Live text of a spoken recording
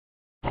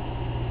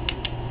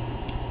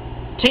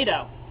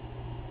Tito,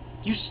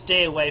 you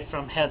stay away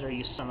from Heather,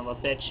 you son of a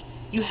bitch.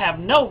 You have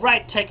no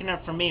right taking her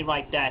from me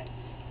like that,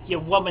 you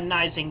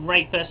womanizing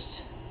rapist.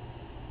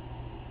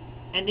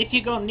 And if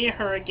you go near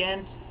her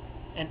again,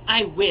 and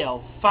I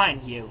will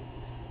find you.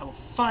 I will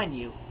find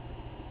you.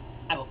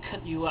 I will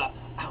cut you up.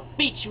 I will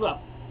beat you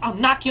up. I'll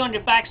knock you on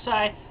your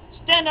backside,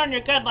 stand on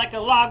your gut like a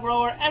log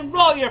roller, and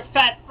roll your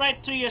fat right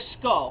through your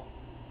skull.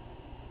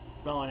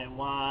 Rolling it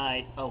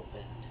wide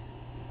open.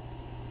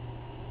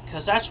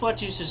 Because that's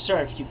what you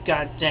deserve, you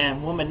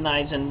goddamn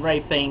womanizing,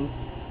 raping,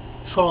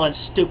 trolling,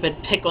 stupid,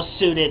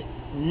 pickle-suited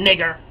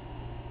nigger.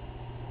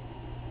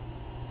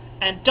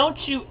 And don't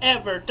you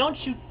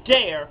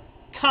dare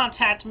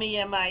contact me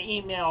in my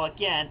email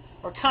again,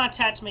 or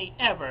contact me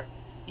ever.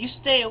 You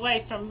stay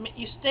away from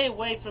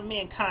me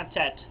in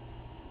contact.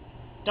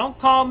 Don't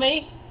call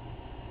me.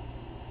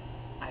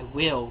 I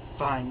will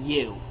find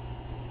you.